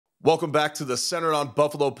Welcome back to the Centered on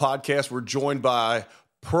Buffalo podcast. We're joined by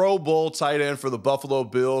Pro Bowl tight end for the Buffalo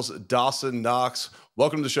Bills, Dawson Knox.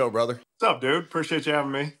 Welcome to the show, brother. What's up, dude? Appreciate you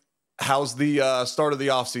having me. How's the start of the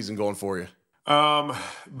offseason going for you?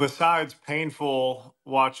 Besides painful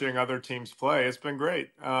watching other teams play, it's been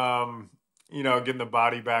great. Getting the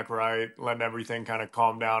body back right, letting everything kind of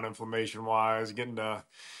calm down inflammation-wise, getting to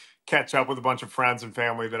catch up with a bunch of friends and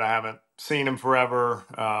family that I haven't seen in forever.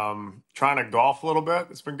 Trying to golf a little bit.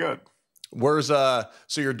 It's been good.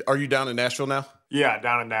 Are you down in Nashville now? Yeah,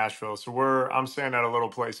 down in Nashville. So I'm staying at a little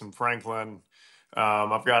place in Franklin.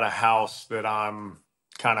 I've got a house that I'm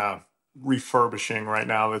kind of refurbishing right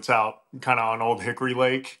now that's out kind of on Old Hickory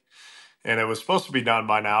Lake. And it was supposed to be done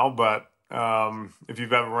by now, but if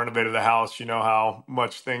you've ever renovated a house, you know how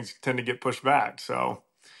much things tend to get pushed back. So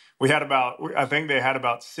I think they had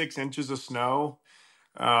about 6 inches of snow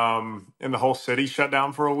in the whole city shut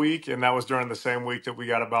down for a week. And that was during the same week that we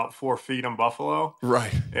got about 4 feet in Buffalo.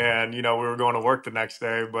 Right. And, we were going to work the next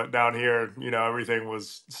day, but down here, everything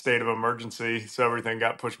was state of emergency. So everything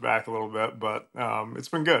got pushed back a little bit, but it's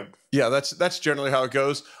been good. Yeah, that's generally how it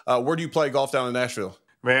goes. Where do you play golf down in Nashville?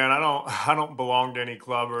 Man, I don't belong to any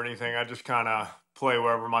club or anything. I just kind of play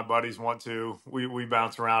wherever my buddies want to. We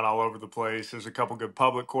bounce around all over the place. There's a couple good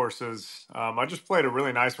public courses. I just played a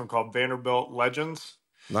really nice one called Vanderbilt Legends.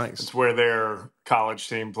 Nice. It's where their college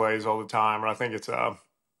team plays all the time, and I think it's a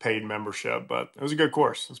paid membership, but it was a good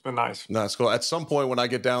course. It's been nice. No, that's cool. At some point when I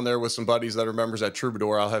get down there with some buddies that are members at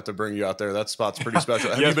Troubadour, I'll have to bring you out there. That spot's pretty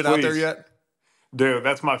special. Have Yes, you been please. out there yet? Dude,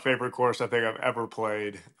 that's my favorite course I think I've ever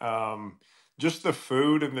played. Just the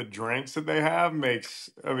food and the drinks that they have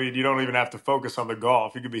you don't even have to focus on the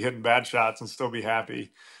golf. You could be hitting bad shots and still be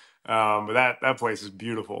happy. But that place is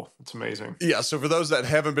beautiful. It's amazing. Yeah. So for those that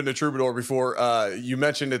haven't been to Troubadour before, you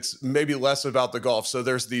mentioned it's maybe less about the golf. So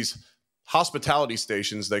there's these hospitality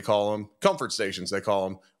stations, they call them, comfort stations, they call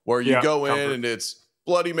them, where you go in and it's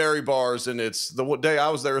Bloody Mary bars, and it's the day I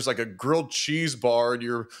was there is like a grilled cheese bar, and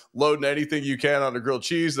you're loading anything you can on a grilled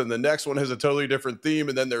cheese. Then the next one has a totally different theme,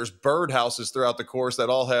 and then there's bird houses throughout the course that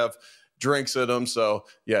all have drinks in them. So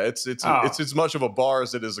yeah, it's as much of a bar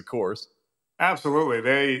as it is a course. Absolutely.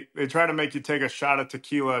 They try to make you take a shot of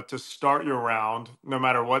tequila to start your round, no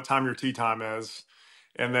matter what time your tee time is.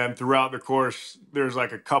 And then throughout the course, there's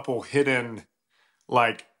like a couple hidden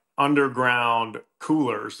like underground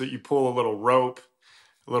coolers that you pull a little rope,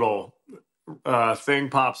 little thing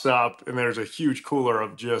pops up, and there's a huge cooler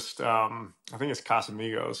of just I think it's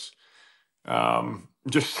Casamigos,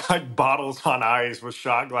 just like bottles on ice with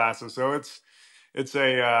shot glasses. So it's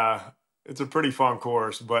a pretty fun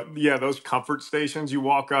course. But yeah, those comfort stations, you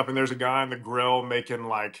walk up and there's a guy on the grill making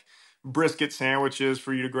like brisket sandwiches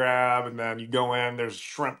for you to grab, and then you go in, there's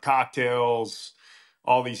shrimp cocktails,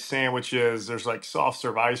 all these sandwiches, there's like soft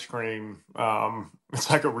serve ice cream. It's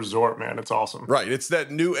like a resort, man. It's awesome. Right. It's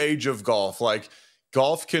that new age of golf. Like,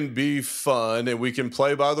 golf can be fun and we can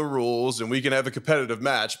play by the rules and we can have a competitive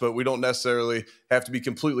match, but we don't necessarily have to be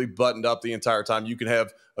completely buttoned up the entire time. You can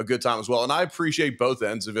have a good time as well. And I appreciate both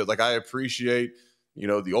ends of it. Like, I appreciate,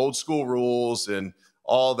 the old school rules and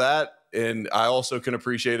all that. And I also can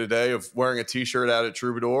appreciate a day of wearing a T-shirt out at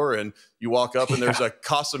Troubadour, and you walk up and there's a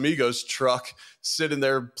Casamigos truck sitting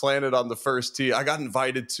there planted on the first tee. I got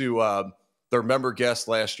invited to their member guest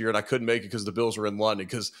last year, and I couldn't make it because the Bills were in London.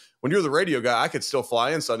 Because when you're the radio guy, I could still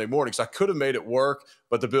fly in Sunday morning, so I could have made it work.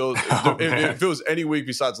 But the Bills, if it was any week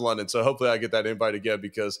besides London, so hopefully I get that invite again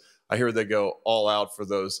because I hear they go all out for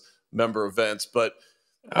those member events. But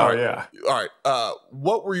yeah. All right.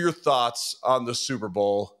 What were your thoughts on the Super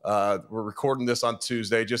Bowl? We're recording this on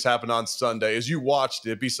Tuesday. It just happened on Sunday. As you watched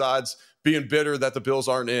it, besides being bitter that the Bills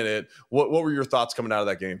aren't in it, what were your thoughts coming out of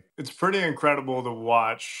that game? It's pretty incredible to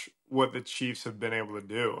watch what the Chiefs have been able to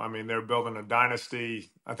do. I mean, they're building a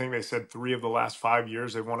dynasty. I think they said 3 of the last 5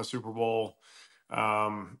 years they've won a Super Bowl.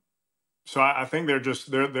 So I think they're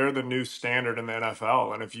the new standard in the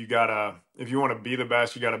NFL. And if you want to be the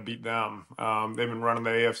best, you got to beat them. They've been running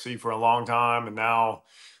the AFC for a long time, and now,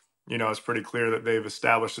 it's pretty clear that they've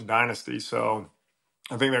established a dynasty. So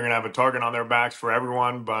I think they're going to have a target on their backs for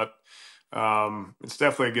everyone, but it's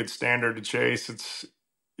definitely a good standard to chase. It's,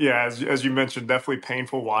 as you mentioned, definitely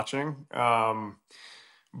painful watching.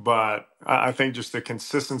 But I think just the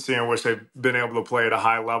consistency in which they've been able to play at a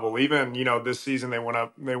high level, even, this season they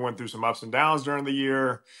went through some ups and downs during the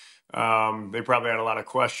year. They probably had a lot of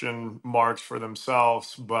question marks for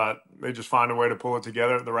themselves, but they just find a way to pull it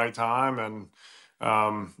together at the right time. And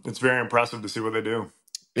it's very impressive to see what they do.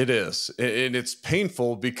 It is. And it's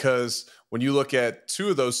painful because when you look at two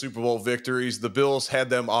of those Super Bowl victories, the Bills had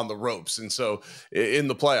them on the ropes. And so in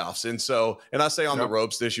the playoffs. And I say on the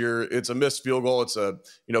ropes this year, it's a missed field goal. It's a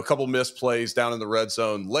couple missed plays down in the red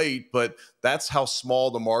zone late, but that's how small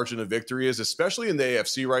the margin of victory is, especially in the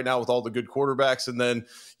AFC right now with all the good quarterbacks. And then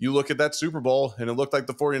you look at that Super Bowl and it looked like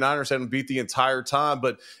the 49ers hadn't beat the entire time,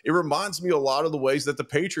 but it reminds me a lot of the ways that the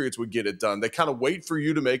Patriots would get it done. They kind of wait for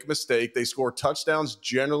you to make a mistake. They score touchdowns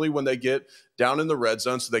generally when they get down in the red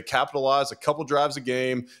zone. So they capitalize a couple drives a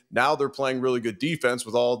game. Now they're playing really good defense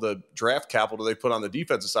with all the draft capital they put on the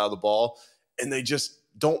defensive side of the ball. And they just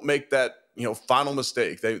don't make that, final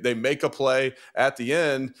mistake. They make a play at the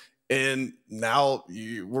end. And now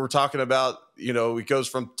we're talking about, it goes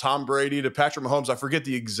from Tom Brady to Patrick Mahomes. I forget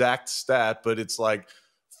the exact stat, but it's like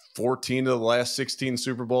 14 of the last 16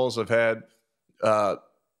 Super Bowls have had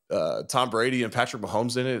Tom Brady and Patrick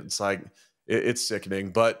Mahomes in it. It's like, it's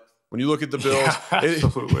sickening. But when you look at the Bills,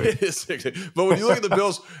 absolutely. It is sickening. But when you look at the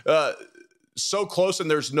Bills, so close, and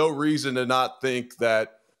there's no reason to not think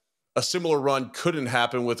that a similar run couldn't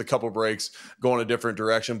happen with a couple breaks going a different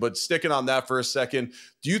direction. But sticking on that for a second,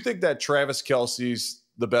 do you think that Travis Kelce's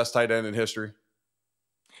the best tight end in history?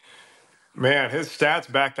 Man, his stats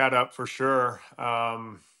back that up for sure.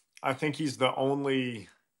 I think he's the only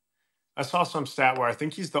 – I saw some stat where I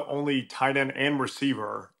think he's the only tight end and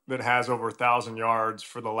receiver that has over 1,000 yards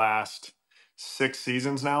for the last 6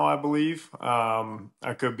 seasons now, I believe.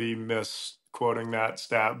 I could be misquoting that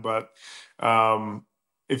stat, but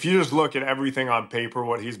if you just look at everything on paper,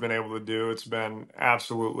 what he's been able to do, it's been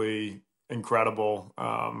absolutely incredible.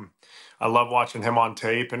 I love watching him on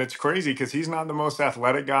tape, and it's crazy because he's not the most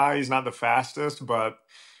athletic guy. He's not the fastest, but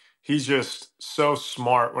he's just so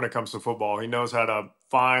smart when it comes to football. He knows how to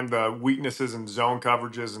find the weaknesses in zone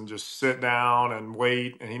coverages and just sit down and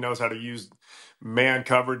wait, and he knows how to use man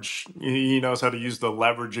coverage. He knows how to use the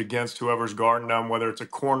leverage against whoever's guarding him, whether it's a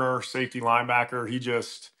corner, safety, linebacker. He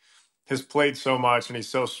just has played so much, and he's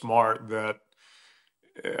so smart that,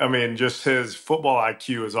 I mean, just his football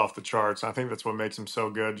IQ is off the charts. I think that's what makes him so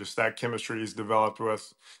good, just that chemistry he's developed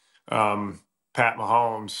with Pat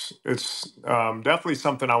Mahomes. It's definitely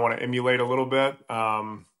something I want to emulate a little bit.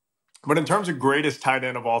 But in terms of greatest tight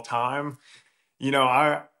end of all time,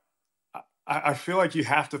 I feel like you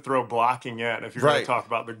have to throw blocking in if you're going to talk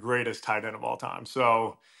about the greatest tight end of all time.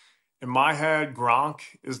 So in my head, Gronk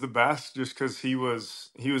is the best just because he was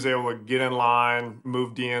able to get in line,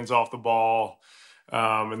 move DNs off the ball,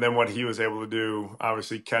 and then what he was able to do,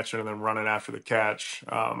 obviously catching and then running after the catch.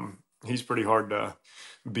 He's pretty hard to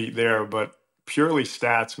beat there, but purely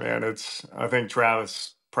stats, man, I think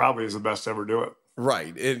Travis probably is the best to ever do it.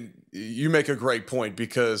 Right. And you make a great point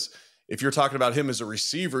because if you're talking about him as a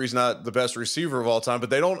receiver, he's not the best receiver of all time, but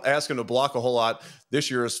they don't ask him to block a whole lot.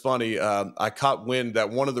 This year is funny. I caught wind that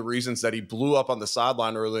one of the reasons that he blew up on the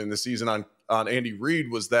sideline early in the season on Andy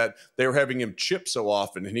Reid was that they were having him chip so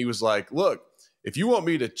often. And he was like, look, if you want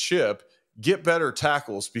me to chip, get better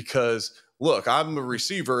tackles because look, I'm a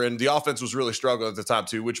receiver, and the offense was really struggling at the time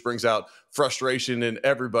too, which brings out frustration in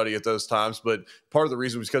everybody at those times. But part of the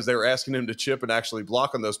reason was because they were asking him to chip and actually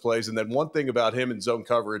block on those plays. And then one thing about him in zone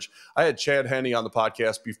coverage, I had Chad Henne on the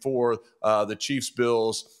podcast before the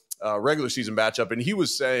Chiefs-Bills regular season matchup, and he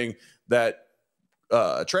was saying that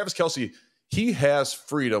Travis Kelce, he has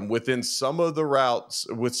freedom within some of the routes,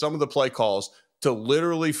 with some of the play calls, to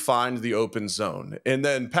literally find the open zone. And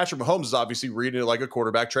then Patrick Mahomes is obviously reading it like a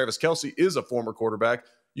quarterback. Travis Kelce is a former quarterback.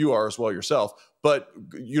 You are as well yourself. But,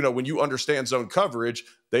 when you understand zone coverage,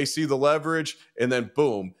 they see the leverage, and then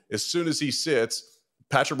boom, as soon as he sits,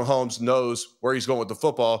 Patrick Mahomes knows where he's going with the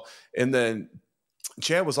football. And then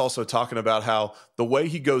Chad was also talking about how the way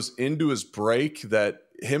he goes into his break, that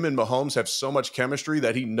him and Mahomes have so much chemistry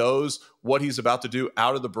that he knows what he's about to do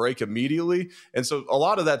out of the break immediately. And so a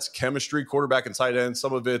lot of that's chemistry, quarterback and tight end.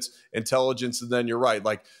 Some of it's intelligence. And then you're right.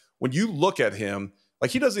 Like when you look at him,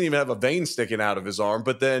 like he doesn't even have a vein sticking out of his arm,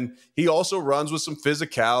 but then he also runs with some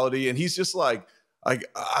physicality. And he's just like I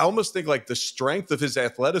almost think like the strength of his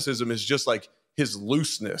athleticism is just like his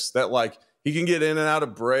looseness, that like he can get in and out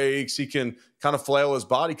of breaks. He can kind of flail his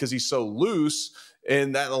body because he's so loose.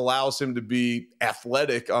 And that allows him to be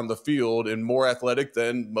athletic on the field and more athletic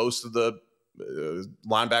than most of the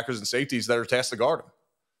linebackers and safeties that are tasked to guard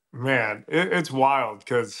him. Man, it's wild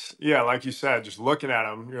because, yeah, like you said, just looking at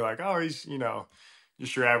him, you're like, oh, he's,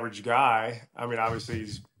 just your average guy. I mean, obviously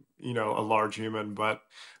he's, a large human, but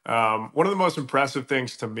one of the most impressive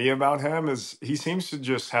things to me about him is he seems to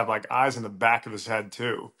just have like eyes in the back of his head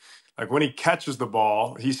too. Like when he catches the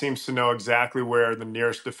ball, he seems to know exactly where the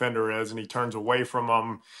nearest defender is, and he turns away from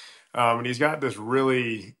him. And he's got this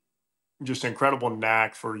really just incredible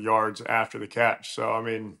knack for yards after the catch. So, I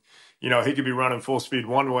mean, you know, he could be running full speed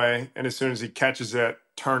one way, and as soon as he catches it,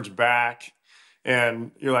 turns back.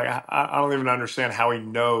 And you're like, I don't even understand how he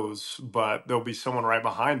knows, but there'll be someone right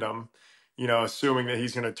behind him, you know, assuming that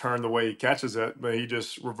he's going to turn the way he catches it, but he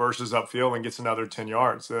just reverses upfield and gets another 10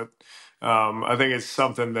 yards. That I think it's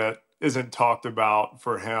something that isn't talked about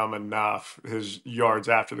for him enough, his yards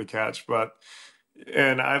after the catch. But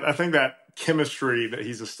and I think that chemistry that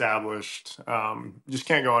he's established just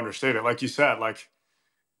can't go understated. Like you said, like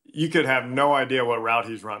you could have no idea what route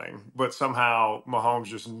he's running, but somehow Mahomes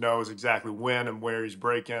just knows exactly when and where he's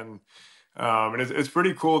breaking. And it's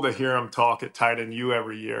pretty cool to hear him talk at tight end U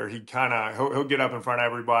every year. He kind of he'll get up in front of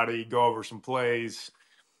everybody, go over some plays,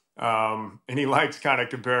 and he likes kind of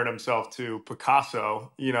comparing himself to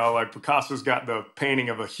Picasso. You know, like Picasso's got the painting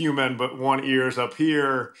of a human, but one ear's up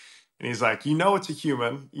here. And he's like, you know, it's a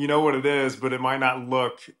human, you know what it is, but it might not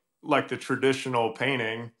look like the traditional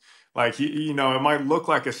painting. Like, you know, it might look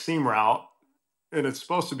like a seam route, and it's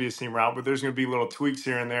supposed to be a seam route, but there's going to be little tweaks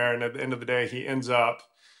here and there. And at the end of the day, he ends up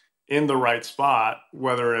in the right spot,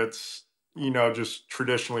 whether it's, you know, just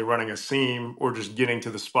traditionally running a seam or just getting to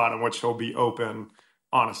the spot in which he'll be open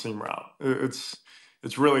on a seam route.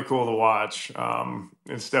 It's really cool to watch.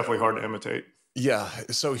 It's definitely hard to imitate. Yeah,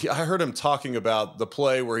 so I heard him talking about the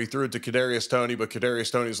play where he threw it to Kadarius Toney, but Kadarius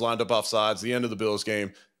Toney's lined up off sides, the end of the Bills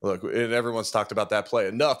game. Look, and everyone's talked about that play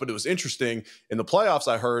enough, but it was interesting. In the playoffs,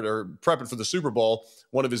 I heard, or prepping for the Super Bowl,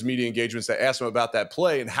 one of his media engagements, they asked him about that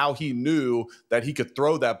play and how he knew that he could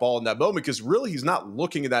throw that ball in that moment, because really he's not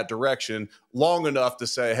looking in that direction long enough to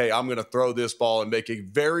say, hey, I'm going to throw this ball and make a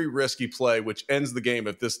very risky play, which ends the game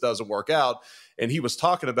if this doesn't work out. And he was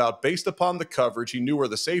talking about, based upon the coverage, he knew where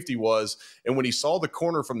the safety was. And when he saw the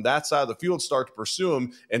corner from that side of the field start to pursue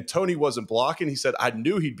him and Toney wasn't blocking, he said, I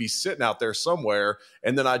knew he'd be sitting out there somewhere.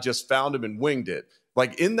 And then I just found him and winged it.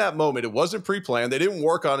 Like in that moment, it wasn't pre-planned. They didn't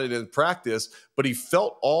work on it in practice, but he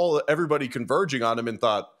felt everybody converging on him and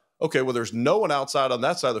thought, okay, well, there's no one outside on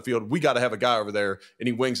that side of the field. We got to have a guy over there, and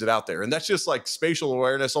he wings it out there. And that's just like spatial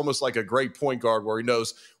awareness, almost like a great point guard where he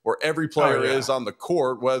knows where every player is on the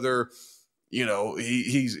court, whether, you know,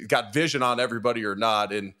 he's got vision on everybody or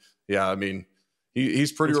not. And yeah, I mean,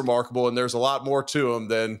 he's pretty remarkable, and there's a lot more to him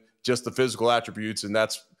than just the physical attributes. And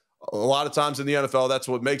that's a lot of times in the NFL, that's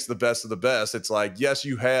what makes the best of the best. It's like, yes,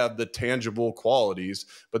 you have the tangible qualities,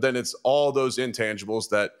 but then it's all those intangibles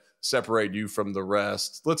that separate you from the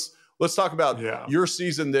rest. Let's talk about your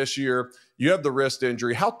season this year. You have the wrist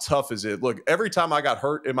injury. How tough is it? Look, every time I got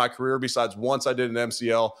hurt in my career, besides once I did an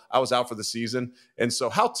MCL, I was out for the season. And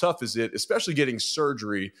so how tough is it, especially getting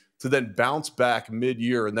surgery, to then bounce back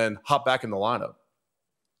mid-year and then hop back in the lineup?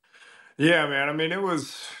 Yeah, man. I mean,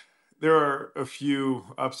 there are a few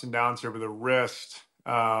ups and downs here with the wrist.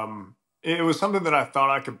 It was something that I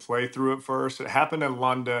thought I could play through at first. It happened in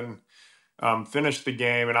London. Finished the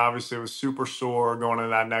game, and obviously it was super sore going into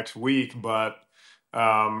that next week, but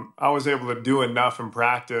I was able to do enough in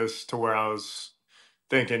practice to where I was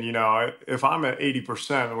thinking, you know, if I'm at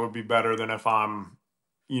 80%, it would be better than if I'm,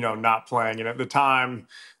 you know, not playing. And at the time,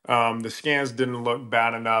 the scans didn't look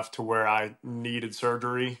bad enough to where I needed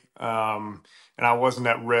surgery. And I wasn't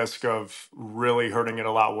at risk of really hurting it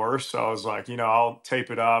a lot worse. So I was like, you know, I'll tape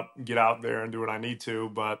it up, get out there and do what I need to.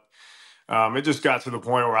 But it just got to the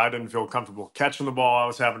point where I didn't feel comfortable catching the ball. I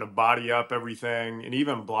was having to body up everything and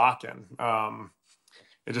even blocking.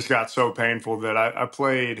 It just got so painful that I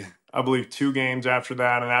played, I believe, 2 games after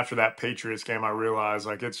that. And after that Patriots game, I realized,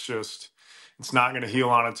 like, it's not going to heal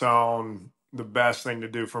on its own. The best thing to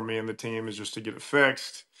do for me and the team is just to get it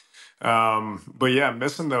fixed. But yeah,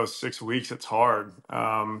 missing those 6 weeks, it's hard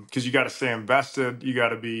because you got to stay invested. You got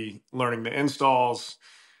to be learning the installs,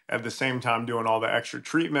 at the same time doing all the extra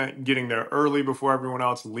treatment, getting there early before everyone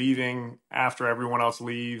else, leaving after everyone else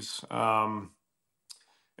leaves, and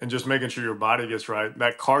just making sure your body gets right.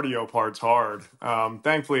 That cardio part's hard.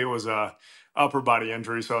 Thankfully, it was a upper body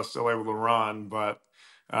injury, so I was still able to run. But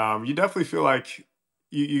you definitely feel like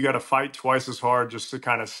you got to fight twice as hard just to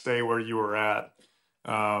kind of stay where you were at.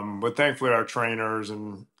 But thankfully, our trainers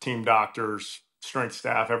and team doctors, strength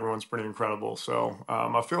staff, everyone's pretty incredible. So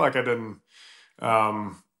I feel like I didn't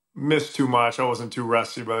missed too much. I wasn't too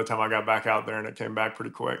rusty by the time I got back out there, and it came back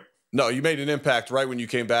pretty quick. No, you made an impact right when you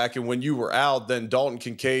came back. And when you were out, then Dalton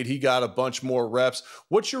Keene, he got a bunch more reps.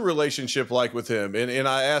 What's your relationship like with him? And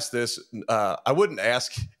I asked this, I wouldn't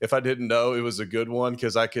ask if I didn't know it was a good one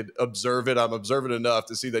because I could observe it. I'm observant enough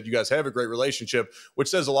to see that you guys have a great relationship, which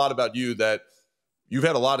says a lot about you, that you've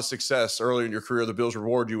had a lot of success early in your career. The Bills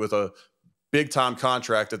reward you with a big-time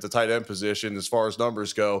contract at the tight end position as far as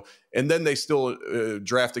numbers go, and then they still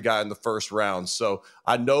draft a guy in the first round. So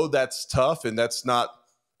I know that's tough, and that's not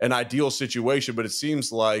an ideal situation, but it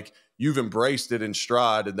seems like you've embraced it in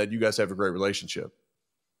stride and that you guys have a great relationship.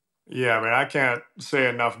 Yeah, I mean, I can't say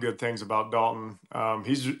enough good things about Dalton.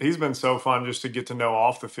 He's been so fun just to get to know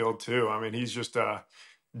off the field too. I mean, he's just a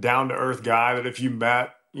down to earth guy that if you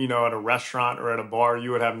met, at a restaurant or at a bar,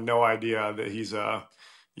 you would have no idea that he's a,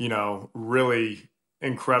 really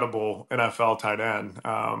incredible NFL tight end.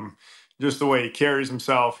 Just the way he carries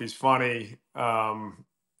himself, he's funny.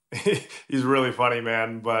 He's really funny,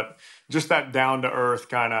 man. But just that down to earth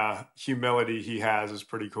kind of humility he has is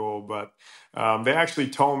pretty cool. But they actually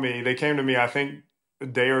told me, they came to me, I think a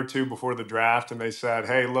day or two before the draft, and they said,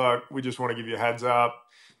 hey, look, we just want to give you a heads up.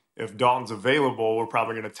 If Dalton's available, we're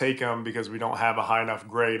probably going to take him because we don't have a high enough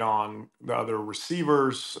grade on the other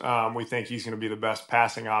receivers. We think he's going to be the best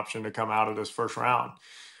passing option to come out of this first round.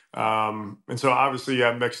 And so obviously you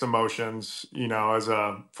have mixed emotions. As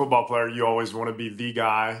a football player, you always want to be the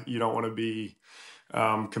guy. You don't want to be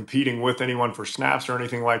competing with anyone for snaps or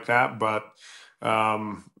anything like that. But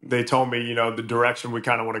they told me, the direction we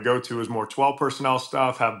kind of want to go to is more 12 personnel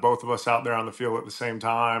stuff, have both of us out there on the field at the same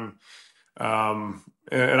time.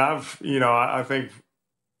 And I think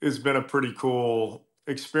it's been a pretty cool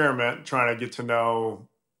experiment trying to get to know,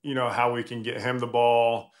 how we can get him the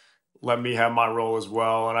ball, let me have my role as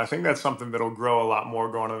well. And I think that's something that'll grow a lot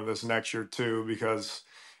more going into this next year too, because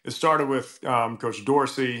it started with Coach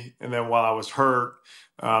Dorsey, and then while I was hurt,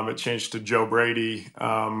 it changed to Joe Brady.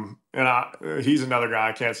 He's another guy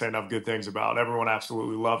I can't say enough good things about. Everyone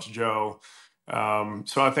absolutely loves Joe.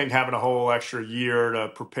 So I think having a whole extra year to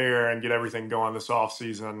prepare and get everything going this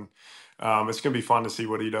offseason, it's going to be fun to see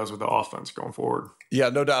what he does with the offense going forward. Yeah,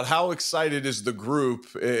 no doubt. How excited is the group?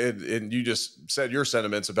 And you just said your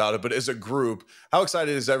sentiments about it, but as a group, how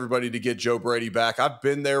excited is everybody to get Joe Brady back? I've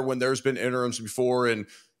been there when there's been interims before, and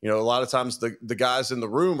a lot of times the guys in the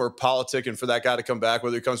room are politicking for that guy to come back,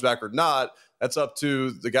 whether he comes back or not. That's up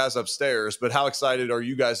to the guys upstairs. But how excited are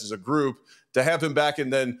you guys as a group to have him back?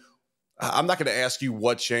 And then I'm not going to ask you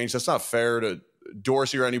what changed. That's not fair to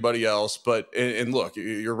Dorsey or anybody else. But and look,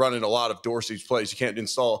 you're running a lot of Dorsey's plays. You can't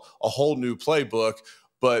install a whole new playbook.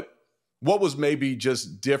 But what was maybe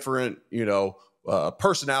just different,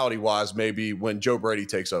 personality-wise, maybe when Joe Brady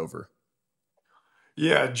takes over?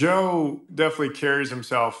 Yeah, Joe definitely carries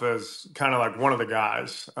himself as kind of like one of the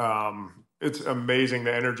guys. It's amazing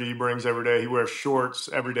the energy he brings every day. He wears shorts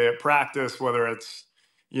every day at practice, whether it's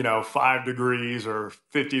 5 degrees or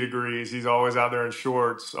 50 degrees. He's always out there in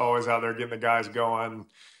shorts, always out there getting the guys going.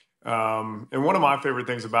 And one of my favorite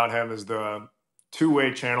things about him is the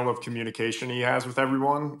two-way channel of communication he has with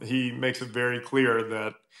everyone. He makes it very clear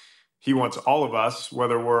that he wants all of us,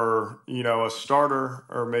 whether we're, a starter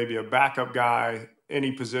or maybe a backup guy,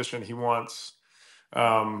 any position, he wants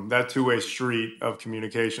that two-way street of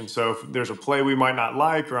communication. So if there's a play we might not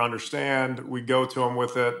like or understand, we go to him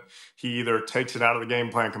with it. He either takes it out of the game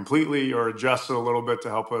plan completely or adjusts it a little bit to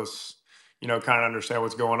help us, kind of understand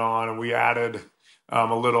what's going on. And we added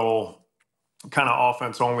a little kind of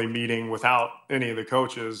offense-only meeting without any of the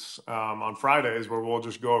coaches on Fridays, where we'll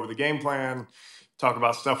just go over the game plan, talk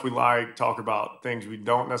about stuff we like, talk about things we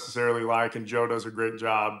don't necessarily like. And Joe does a great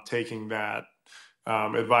job taking that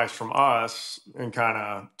advice from us and kind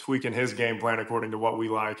of tweaking his game plan according to what we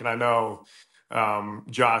like. And I know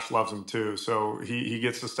Josh loves him too. So he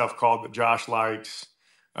gets the stuff called that Josh likes,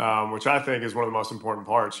 which I think is one of the most important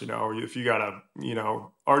parts. If you got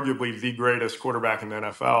arguably the greatest quarterback in the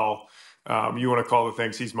NFL, you want to call the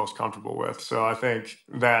things he's most comfortable with. So I think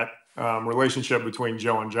that relationship between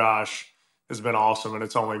Joe and Josh has been awesome, and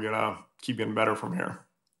it's only going to keep getting better from here.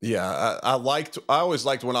 Yeah, I always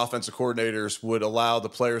liked when offensive coordinators would allow the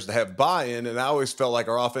players to have buy-in, and I always felt like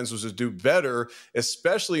our offense was to do better,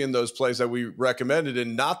 especially in those plays that we recommended.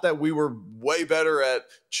 And not that we were way better at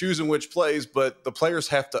choosing which plays, but the players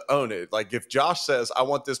have to own it. Like if Josh says, I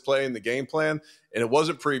want this play in the game plan, and it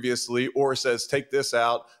wasn't previously, or says, take this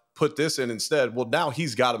out, put this in instead, well, now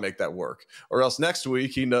he's got to make that work, or else next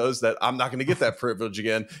week he knows that I'm not going to get that privilege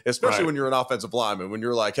again, especially Right. when you're an offensive lineman, when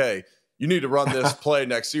you're like, hey, you need to run this play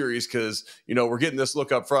next series because, we're getting this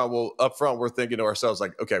look up front. Well, up front, we're thinking to ourselves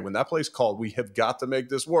like, okay, when that play's called, we have got to make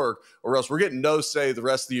this work, or else we're getting no say the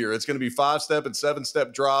rest of the year. It's going to be 5-step and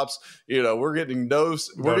 7-step drops. We're getting no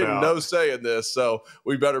say in this, so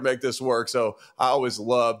we better make this work. So I always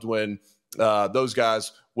loved when those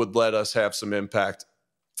guys would let us have some impact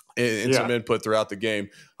and some input throughout the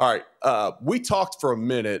game. All right, we talked for a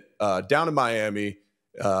minute down in Miami.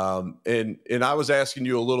 And I was asking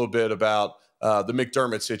you a little bit about the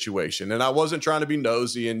McDermott situation. And I wasn't trying to be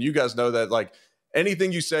nosy, and you guys know that, like,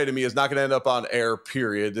 anything you say to me is not going to end up on air,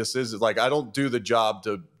 period. This is like, I don't do the job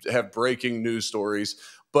to have breaking news stories.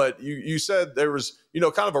 But you said there was,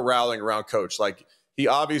 kind of a rallying around Coach. Like, he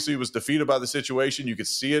obviously was defeated by the situation. You could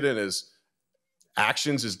see it in his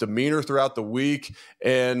actions, his demeanor throughout the week.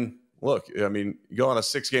 And look, I mean, you go on a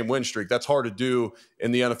 6-game win streak. That's hard to do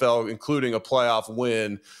in the NFL, including a playoff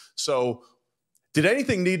win. So did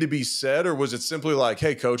anything need to be said, or was it simply like,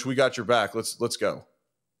 hey, Coach, we got your back. Let's go?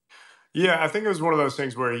 Yeah, I think it was one of those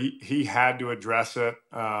things where he had to address it.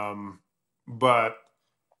 But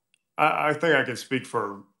I think I can speak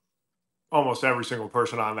for almost every single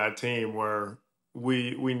person on that team where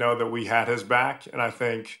we know that we had his back. And I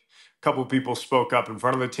think a couple of people spoke up in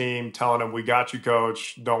front of the team telling him, we got you,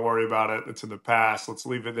 Coach. Don't worry about it. It's in the past. Let's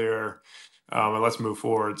leave it there. And let's move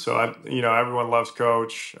forward. So, everyone loves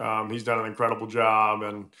Coach. He's done an incredible job.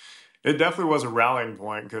 And it definitely was a rallying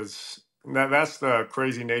point because that's the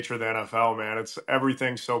crazy nature of the NFL, man. It's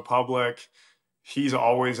everything's so public. He's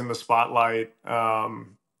always in the spotlight.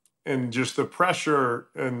 And just the pressure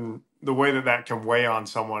and the way that can weigh on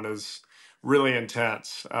someone is really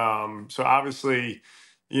intense. So obviously,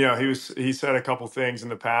 he said a couple things in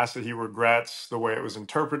the past that he regrets the way it was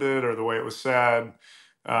interpreted or the way it was said.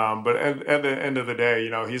 But at the end of the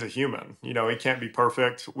day, he's a human. He can't be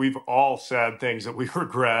perfect. We've all said things that we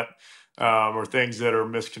regret or things that are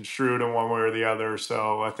misconstrued in one way or the other.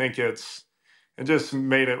 So I think it just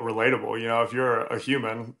made it relatable. If you're a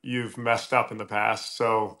human, you've messed up in the past.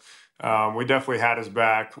 So we definitely had his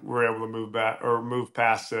back. We were able to move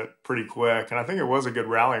past it pretty quick. And I think it was a good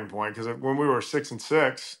rallying point because when we were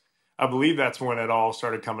 6-6, I believe that's when it all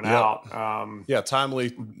started coming out. Timely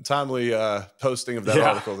posting of that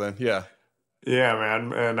article then. Yeah. Yeah,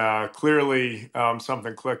 man. And clearly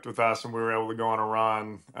something clicked with us and we were able to go on a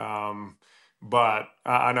run. But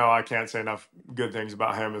I know I can't say enough good things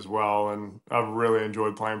about him as well. And I've really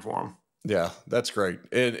enjoyed playing for him. Yeah, that's great.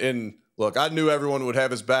 And look, I knew everyone would have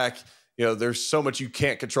his back. There's so much you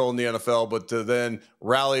can't control in the NFL, but to then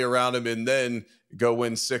rally around him and then go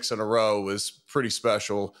win 6 in a row is pretty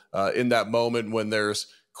special in that moment when there's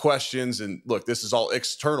questions. And look, this is all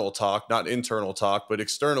external talk, not internal talk, but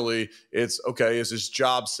externally it's, okay, is his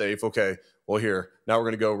job safe? Okay, well, now we're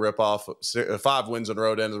going to go rip off 5 wins in a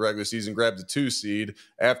row to end of the regular season, grab the 2 seed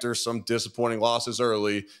after some disappointing losses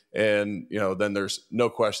early. And, then there's no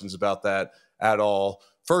questions about that at all.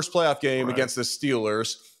 First playoff game against the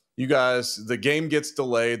Steelers. You guys, the game gets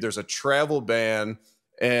delayed. There's a travel ban.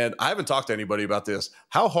 And I haven't talked to anybody about this.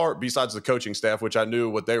 How hard, besides the coaching staff, which I knew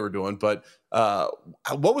what they were doing, but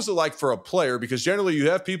what was it like for a player? Because generally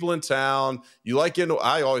you have people in town.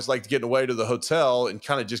 I always like getting away to the hotel and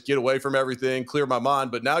kind of just get away from everything, clear my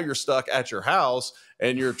mind. But now you're stuck at your house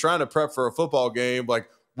and you're trying to prep for a football game. Like,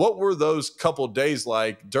 what were those couple days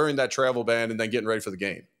like during that travel ban and then getting ready for the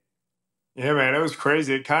game? Yeah, man, it was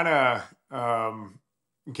crazy. It kind of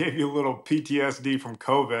gave you a little PTSD from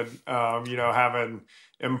COVID, having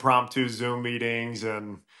impromptu Zoom meetings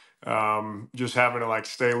and just having to like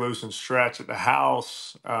stay loose and stretch at the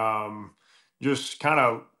house, just kind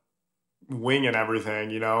of winging everything.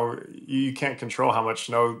 You can't control how much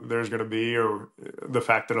snow there's going to be or the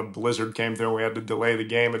fact that a blizzard came through and we had to delay the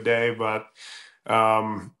game a day. But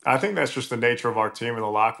I think that's just the nature of our team in the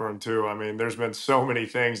locker room too. I mean, there's been so many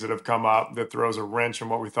things that have come up that throws a wrench in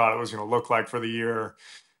what we thought it was going to look like for the year,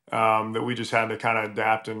 that we just had to kind of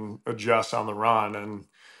adapt and adjust on the run. And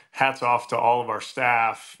hats off to all of our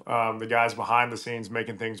staff, the guys behind the scenes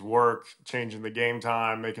making things work, changing the game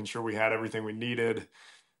time, making sure we had everything we needed.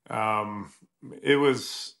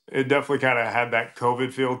 It definitely kind of had that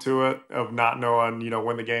COVID feel to it of not knowing,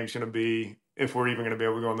 when the game's going to be, if we're even going to be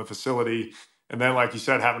able to go in the facility. And then, like you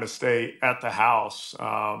said, having to stay at the house,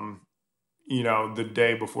 the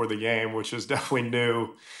day before the game, which is definitely new.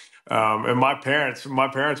 And my parents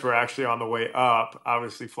were actually on the way up.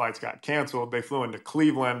 Obviously, flights got canceled. They flew into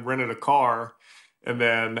Cleveland, rented a car. And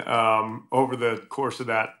then over the course of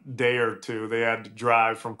that day or two, they had to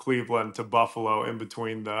drive from Cleveland to Buffalo in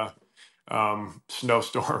between the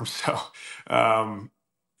snowstorms. So,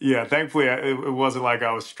 yeah, thankfully, it wasn't like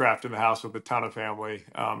I was trapped in the house with a ton of family.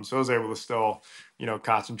 So I was able to still,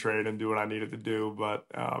 concentrate and do what I needed to do. But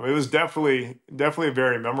it was definitely a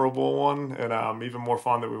very memorable one and even more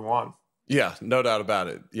fun that we won. Yeah, no doubt about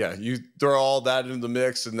it. Yeah, you throw all that into the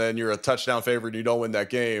mix and then you're a touchdown favorite and you don't win that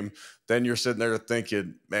game. Then you're sitting there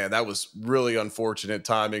thinking, man, that was really unfortunate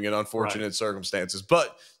timing and unfortunate circumstances.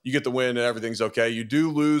 But you get the win and everything's okay. You do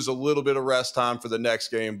lose a little bit of rest time for the next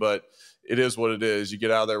game, but it is what it is. You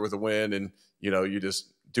get out there with a win and, you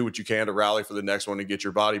just do what you can to rally for the next one and get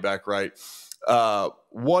your body back right.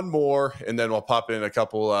 One more, and then we'll pop in a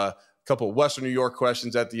couple Western New York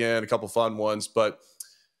questions at the end, a couple fun ones. But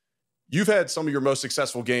you've had some of your most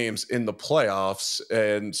successful games in the playoffs,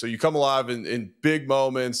 and so you come alive in big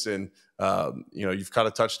moments, and you've caught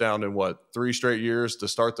a touchdown in 3 straight years to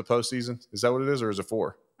start the postseason. Is that what it is, or is it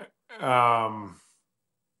 4?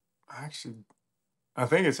 Actually, I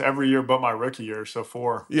think it's every year but my rookie year, so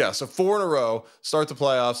 4. Yeah, so 4 in a row, start the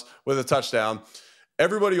playoffs with a touchdown.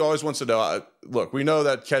 Everybody always wants to know, look, we know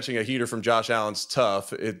that catching a heater from Josh Allen's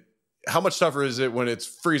tough. How much tougher is it when it's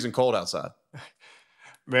freezing cold outside?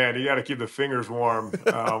 Man, you got to keep the fingers warm.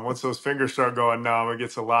 Once those fingers start going numb, it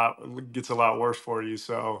gets a lot worse for you.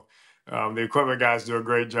 So the equipment guys do a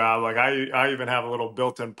great job. Like I even have a little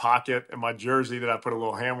built-in pocket in my jersey that I put a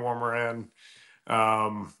little hand warmer in.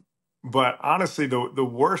 But honestly, the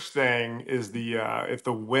worst thing is if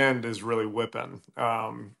the wind is really whipping,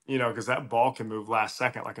 because that ball can move last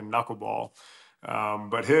second like a knuckleball.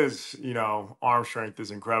 But his, arm strength is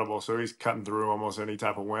incredible. So he's cutting through almost any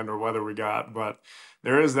type of wind or weather we got. But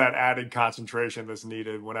there is that added concentration that's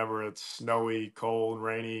needed whenever it's snowy, cold,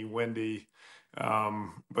 rainy, windy.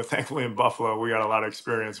 But thankfully in Buffalo, we got a lot of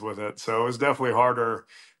experience with it. So it was definitely harder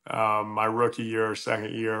my rookie year or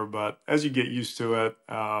second year. But as you get used to it,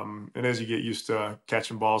 and as you get used to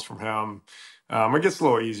catching balls from him, it gets a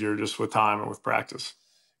little easier just with time and with practice.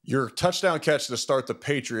 Your touchdown catch to start the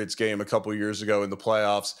Patriots game a couple years ago in the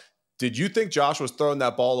playoffs, did you think Josh was throwing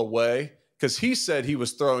that ball away? Because he said he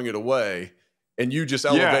was throwing it away, and you just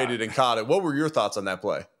elevated and caught it. What were your thoughts on that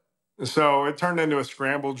play? So it turned into a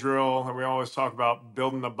scramble drill, and we always talk about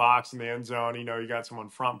building the box in the end zone. You got someone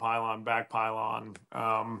front pylon, back pylon.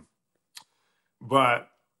 But,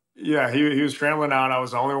 yeah, he was scrambling out. I was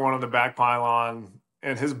the only one on the back pylon,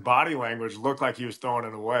 and his body language looked like he was throwing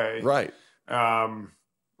it away. Right.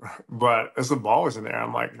 But as the ball was in there,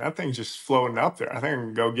 I'm like, that thing's just floating up there. I think I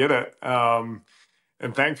can go get it.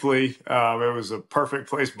 And thankfully, it was a perfect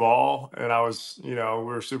placed ball. And I was, we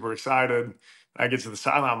were super excited. I get to the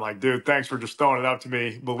sideline. I'm like, dude, thanks for just throwing it up to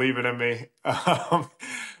me, believing in me.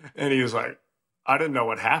 And he was like, I didn't know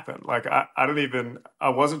what happened. Like, I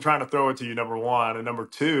wasn't trying to throw it to you, number one. And number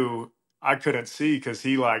two, I couldn't see because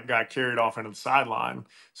he got carried off into the sideline.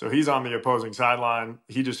 So he's on the opposing sideline.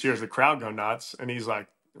 He just hears the crowd go nuts. And he's like,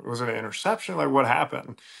 was it an interception? Like, what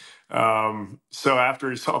happened? So after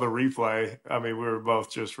he saw the replay, we were both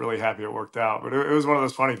just really happy it worked out. But it was one of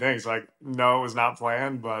those funny things. Like, no, it was not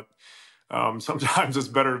planned, but sometimes it's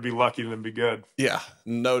better to be lucky than be good. Yeah,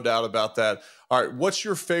 no doubt about that. All right, what's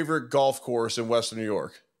your favorite golf course in Western New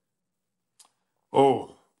York?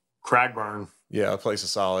 Oh, Cragburn. Yeah, that place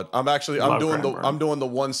is solid. I'm doing the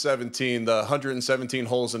 117, the 117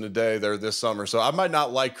 holes in a day there this summer. So I might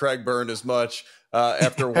not like Cragburn as much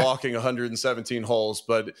after walking 117 holes,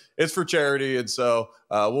 but it's for charity, and so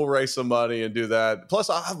we'll raise some money and do that. Plus,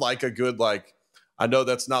 I like a good I know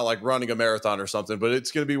that's not like running a marathon or something, but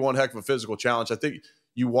it's going to be one heck of a physical challenge. I think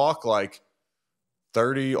you walk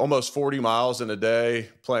 30, almost 40 miles in a day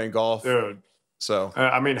playing golf. Dude. So,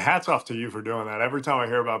 hats off to you for doing that. Every time I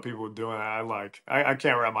hear about people doing that, I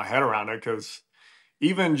can't wrap my head around it because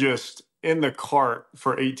even just in the cart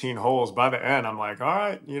for 18 holes, by the end, I'm like, all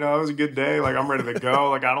right, it was a good day. I'm ready to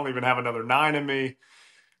go. I don't even have another 9 in me.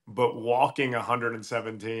 But walking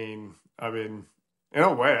 117, in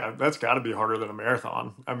a way, that's got to be harder than a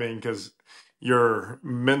marathon. because your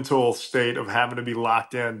mental state of having to be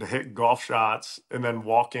locked in to hit golf shots and then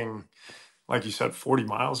walking, like you said, 40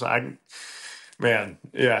 miles. Man,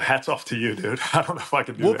 yeah, hats off to you, dude. I don't know if I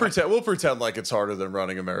could do that. We'll pretend like it's harder than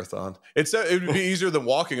running a marathon. It would be easier than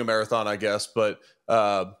walking a marathon, I guess, but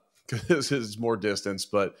because it's more distance,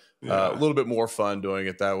 but a little bit more fun doing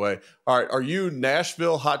it that way. All right, are you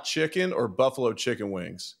Nashville hot chicken or Buffalo chicken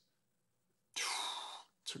wings?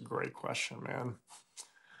 It's a great question, man.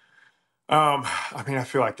 I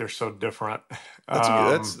feel like they're so different. That's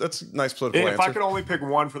a nice political answer. If I could only pick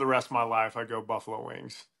one for the rest of my life, I'd go Buffalo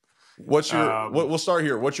wings. What's your? We'll start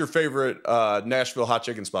here. What's your favorite Nashville hot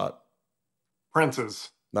chicken spot? Prince's.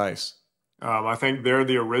 Nice. I think they're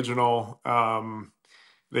the original.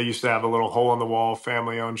 They used to have a little hole in the wall,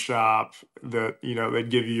 family-owned shop that they'd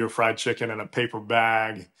give you your fried chicken in a paper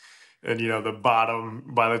bag, and the bottom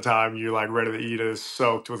by the time you're ready to eat is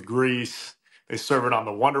soaked with grease. They serve it on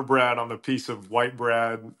the Wonder Bread on the piece of white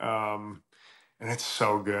bread, and it's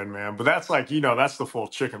so good, man. But that's that's the full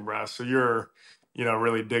chicken breast, so you're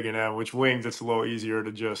really digging in. Which wings, it's a little easier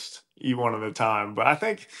to just eat one at a time. But I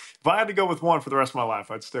think if I had to go with one for the rest of my life,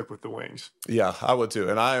 I'd stick with the wings. Yeah, I would too.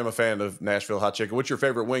 And I am a fan of Nashville hot chicken. What's your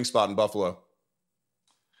favorite wing spot in Buffalo?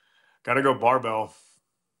 Got to go Barbell.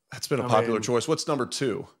 That's been a popular choice. What's number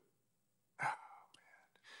 2?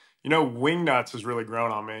 Wing nuts has really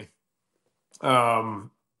grown on me.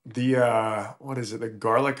 What is it? The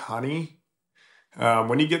garlic honey.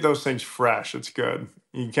 When you get those things fresh, it's good.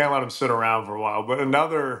 You can't let them sit around for a while. But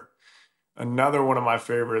another one of my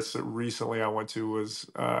favorites that recently I went to was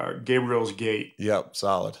Gabriel's Gate. Yep,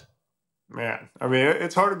 solid. Man, I mean,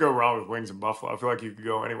 it's hard to go wrong with wings in Buffalo. I feel like you could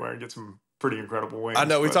go anywhere and get some pretty incredible wings. I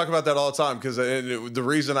know we talk about that all the time because the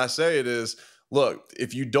reason I say it is, look,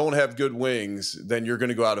 if you don't have good wings, then you're going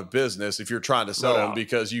to go out of business if you're trying to sell them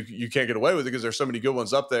because you can't get away with it because there's so many good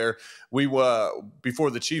ones up there. We before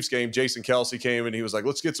the Chiefs game, Jason Kelce came and he was like,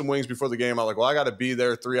 let's get some wings before the game. I'm like, well, I got to be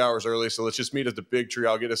there 3 hours early, so let's just meet at the Big Tree.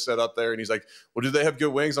 I'll get us set up there. And he's like, well, do they have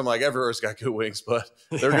good wings? I'm like, everywhere's got good wings, but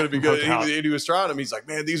they're going to be good. And he was trying them. He's like,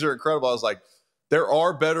 man, these are incredible. I was like, there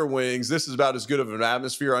are better wings. This is about as good of an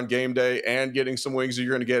atmosphere on game day and getting some wings that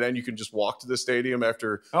you're going to get. And you can just walk to the stadium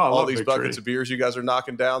after all these buckets of beers you guys are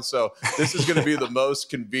knocking down. So this is going to be the most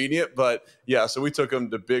convenient. But, yeah, so we took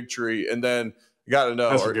them to Big Tree. And then you got to know.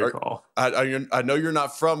 That's a good call. I know you're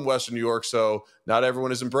not from Western New York, so not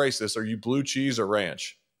everyone has embraced this. Are you blue cheese or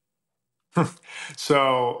ranch?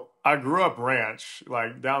 So I grew up ranch,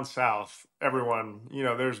 like down south. Everyone,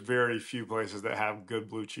 there's very few places that have good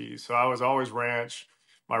blue cheese. So I was always ranch.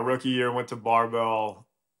 My rookie year went to Barbell,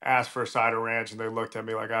 asked for a side of ranch, and they looked at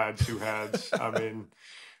me like I had two heads. I mean,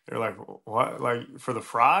 they're like, what? Like for the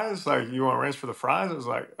fries? Like you want ranch for the fries? I was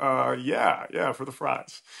like, yeah, for the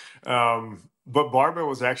fries. But Barbell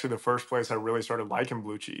was actually the first place I really started liking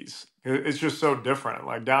blue cheese. It's just so different.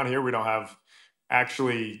 Like down here, we don't have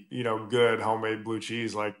actually, good homemade blue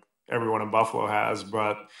cheese like everyone in Buffalo has,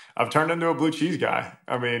 but I've turned into a blue cheese guy.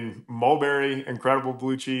 I mean, mulberry, incredible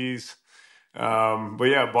blue cheese. But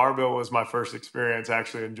yeah, Barbell was my first experience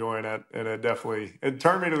actually enjoying it. And it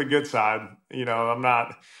turned me to the good side. I'm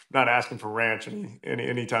not asking for ranch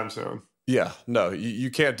anytime soon. Yeah, no, you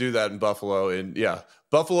can't do that in Buffalo. And yeah,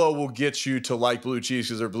 Buffalo will get you to like blue cheese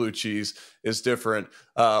because their blue cheese is different.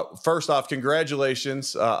 First off,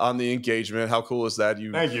 congratulations on the engagement. How cool is that?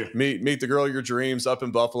 Thank you. Meet the girl of your dreams up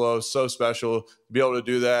in Buffalo. So special to be able to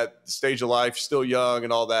do that. Stage of life, still young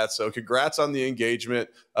and all that. So congrats on the engagement.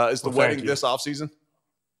 Is the wedding this offseason?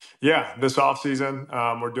 Yeah, this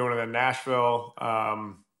offseason. We're doing it in Nashville.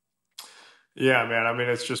 Yeah, man. I mean,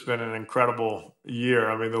 it's just been an incredible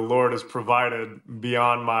year. I mean, the Lord has provided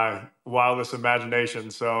beyond my wildest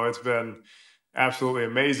imagination. So it's been absolutely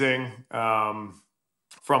amazing. From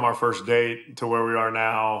our first date to where we are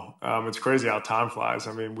now, it's crazy how time flies.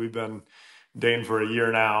 I mean, we've been dating for a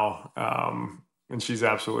year now, and she's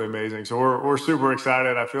absolutely amazing. So we're super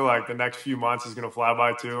excited. I feel like the next few months is going to fly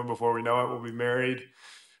by too, and before we know it, we'll be married.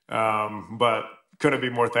 But couldn't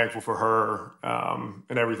be more thankful for her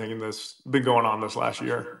and everything been going on this last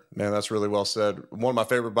year. Man, that's really well said. One of my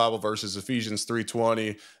favorite Bible verses, Ephesians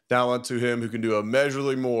 3:20, now unto him who can do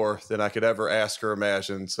immeasurably more than I could ever ask or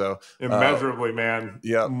imagine. So immeasurably, man.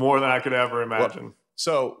 Yeah. More than I could ever imagine. Well,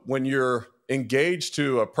 so when you're engaged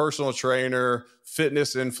to a personal trainer,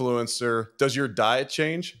 fitness influencer, does your diet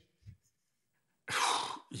change?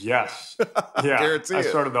 Yes. Yeah. I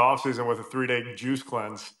started the offseason with a 3-day juice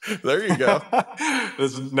cleanse. There you go.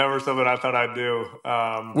 This is never something I thought I'd do.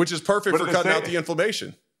 Which is perfect for cutting out the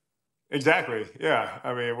inflammation. Exactly. Yeah.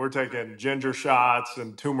 I mean, we're taking ginger shots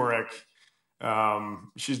and turmeric.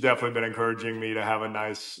 She's definitely been encouraging me to have a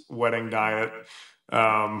nice wedding diet.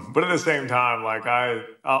 But at the same time, like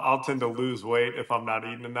I'll tend to lose weight if I'm not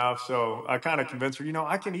eating enough. So I kind of convinced her,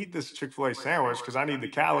 I can eat this Chick-fil-A sandwich because I need the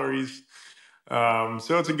calories.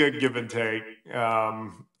 So it's a good give and take.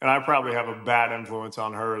 And I probably have a bad influence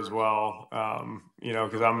on her as well.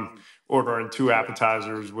 Because I'm ordering 2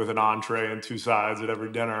 appetizers with an entree and 2 sides at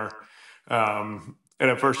every dinner. And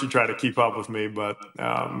at first she tried to keep up with me, but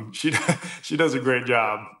she does a great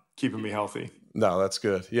job keeping me healthy. No, that's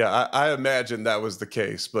good. Yeah, I imagine that was the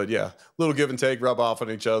case. But yeah, little give and take, rub off on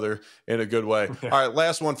each other in a good way. Yeah. All right,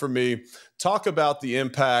 last one for me. Talk about the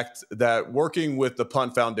impact that working with the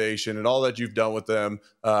Punt Foundation and all that you've done with them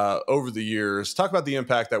over the years. Talk about the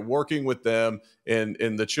impact that working with them and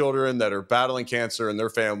the children that are battling cancer and their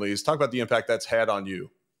families. Talk about the impact that's had on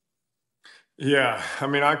you. Yeah, I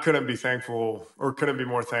mean, I couldn't be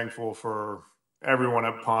more thankful for everyone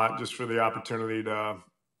at Punt just for the opportunity to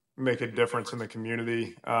make a difference in the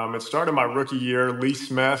community. It started my rookie year. Lee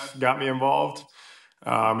Smith got me involved.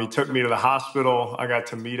 He took me to the hospital. I got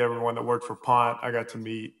to meet everyone that worked for Punt. I got to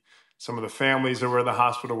meet some of the families that were in the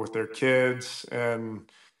hospital with their kids. And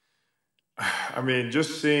I mean,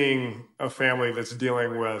 just seeing a family that's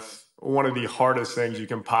dealing with one of the hardest things you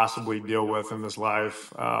can possibly deal with in this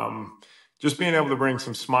life. Just being able to bring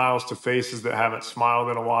some smiles to faces that haven't smiled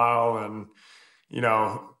in a while. And,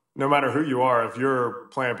 no matter who you are, if you're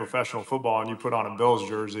playing professional football and you put on a Bills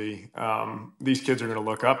jersey, these kids are going to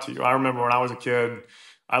look up to you. I remember when I was a kid,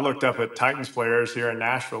 I looked up at Titans players here in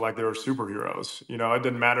Nashville like they were superheroes. You know, it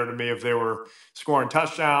didn't matter to me if they were scoring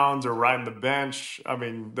touchdowns or riding the bench. I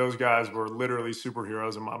mean, those guys were literally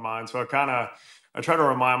superheroes in my mind. So I try to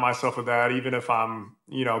remind myself of that, even if I'm,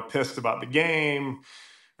 you know, pissed about the game,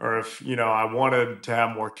 or if, you know, I wanted to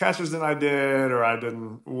have more catches than I did, or I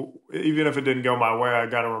didn't, even if it didn't go my way, I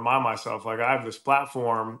got to remind myself, like, I have this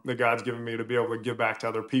platform that God's given me to be able to give back to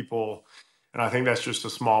other people. And I think that's just a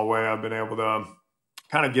small way I've been able to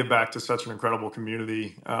kind of give back to such an incredible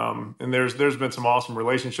community. And there's been some awesome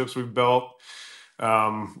relationships we've built. But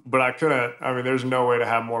I mean, there's no way to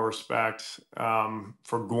have more respect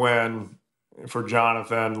for Gwen, for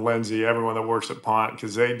Jonathan, Lindsay, everyone that works at Punt,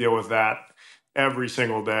 because they deal with that every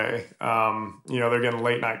single day. You know, they're getting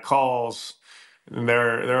late night calls and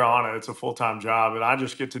they're on it. It's a full-time job. And I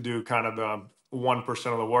just get to do kind of the 1%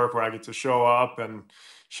 of the work where I get to show up and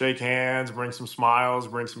shake hands, bring some smiles,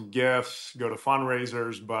 bring some gifts, go to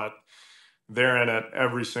fundraisers, but they're in it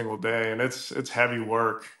every single day. And it's heavy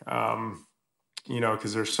work, you know,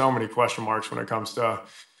 because there's so many question marks when it comes to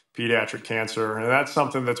pediatric cancer. And that's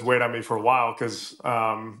something that's weighed on me for a while, because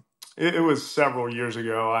it was several years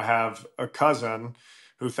ago. I have a cousin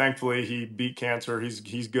who thankfully he beat cancer.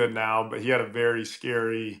 He's good now, but he had a very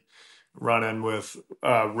scary run-in with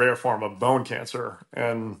a rare form of bone cancer.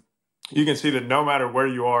 And you can see that no matter where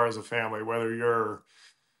you are as a family, whether you're,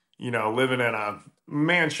 you know, living in a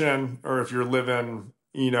mansion or if you're living,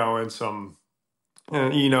 you know, in some,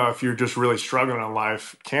 you know, if you're just really struggling in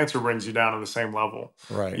life, cancer brings you down to the same level.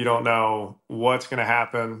 Right. You don't know what's going to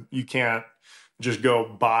happen. You can't just go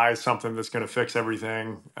buy something that's going to fix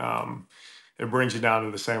everything. It brings you down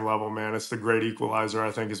to the same level, man. It's the great equalizer,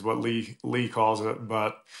 I think, is what Lee calls it.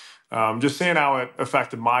 But just seeing how it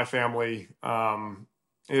affected my family,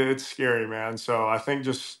 it's scary, man. So I think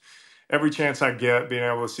just every chance I get, being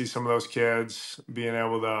able to see some of those kids, being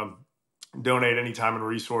able to donate any time and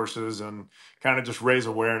resources and kind of just raise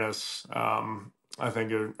awareness, I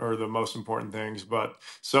think are the most important things. But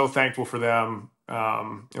so thankful for them.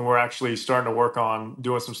 And we're actually starting to work on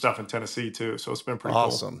doing some stuff in Tennessee too. So it's been pretty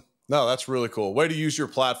awesome. Cool. No, that's really cool. Way to use your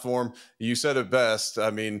platform. You said it best. I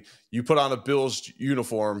mean, you put on a Bills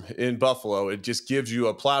uniform in Buffalo. It just gives you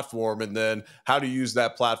a platform. And then how to use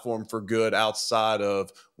that platform for good outside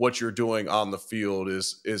of what you're doing on the field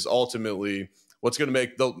is ultimately what's going to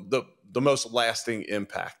make the most lasting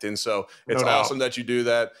impact. And so it's awesome that you do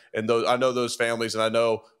that. And I know those families, and I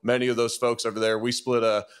know many of those folks over there. We split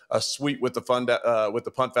a suite with the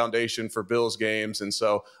Punt Foundation for Bills games. And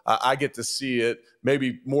so I get to see it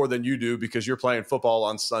maybe more than you do because you're playing football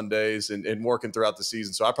on Sundays and working throughout the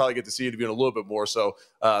season. So I probably get to see it even a little bit more. So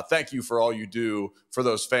thank you for all you do for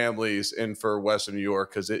those families and for Western New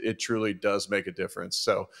York, because it truly does make a difference.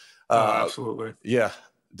 So absolutely. Yeah.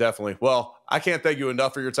 Definitely. Well, I can't thank you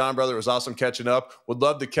enough for your time, brother. It was awesome catching up. Would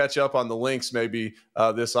love to catch up on the links maybe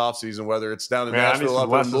this offseason, whether it's down in Nashville,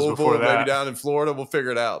 up in Louisville, maybe down in Florida. We'll figure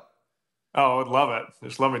it out. Oh, I would love it.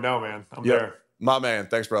 Just let me know, man. I'm there. My man.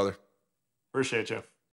 Thanks, brother. Appreciate you.